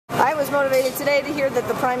was motivated today to hear that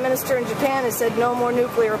the Prime Minister in Japan has said no more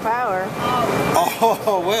nuclear power.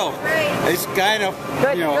 Oh, well, it's kind of,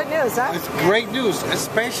 good news, huh? It's great news,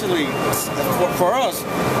 especially for us,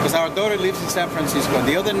 because our daughter lives in San Francisco. And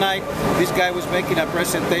the other night, this guy was making a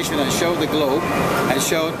presentation and showed the globe, and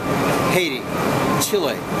showed Haiti,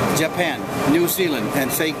 Chile, Japan, New Zealand,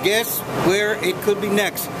 and say, guess where it could be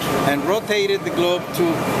next, and rotated the globe to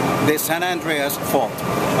the San Andreas Fault.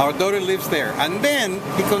 Our daughter lives there. And then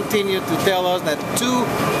he continued to tell us that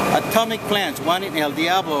 2 atomic plants, one in El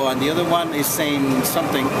Diablo and the other one is saying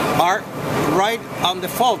something, are right on the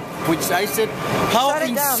fault, which I said, how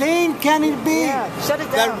insane can it be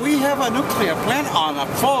that we have a nuclear plant on a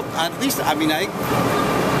fault? At least, I mean,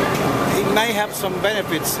 it may have some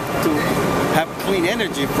benefits to have clean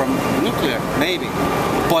energy from nuclear, maybe.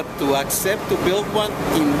 But to accept to build one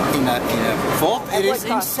in a fault, it is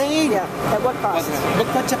insane. Yeah. At what cost? Look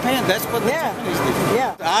at Japan. That's what the Japanese did.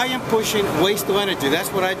 Yeah. I am pushing waste to energy. That's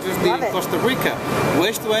what I just did in Costa Rica.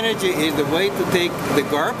 Waste to energy is the way to take the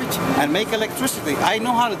garbage and make electricity. I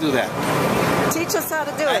know how to do that. Teach us how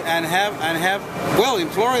to do it. And have well, in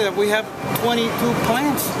Florida we have 22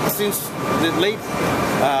 plants since the late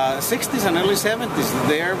 60s and early 70s.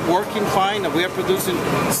 They're working fine. We are producing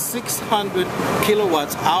 600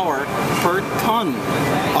 kilowatts hour per ton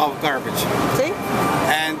of garbage. See?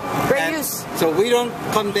 And great use. So we don't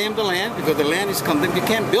condemn the land because the land is condemned. You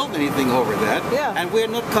can't build anything over that. Yeah. And we're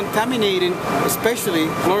not contaminating, especially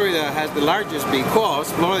Florida has the largest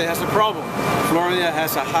because Florida has a problem. Florida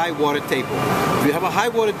has a high water table. If you have a high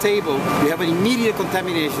water table, you have an immediate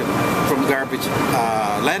contamination from garbage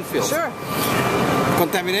landfills. Sure.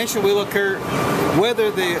 Contamination will occur whether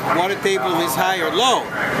the water table is high or low.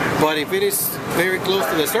 But if it is very close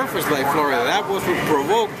to the surface like Florida, that was what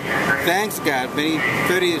provoked, thanks God, many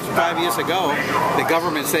 35 years ago, the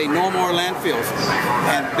government say no more landfills.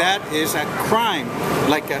 And that is a crime.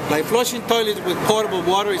 Like flushing toilets with potable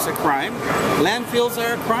water is a crime. Landfills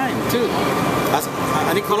are a crime too. That's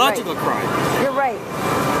an ecological crime. You're right.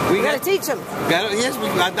 We got to teach them. Yes,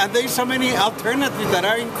 and there's so many alternatives that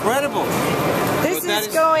are incredible. This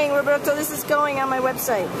is going, Roberto, this is going on my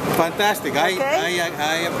website. Fantastic. Okay?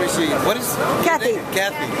 I appreciate it. What is Kathy.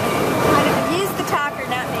 Kathy. He's the talker,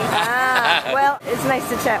 not me. Well, it's nice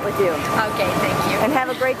to chat with you. Okay, thank you. And have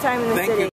a great time in the city.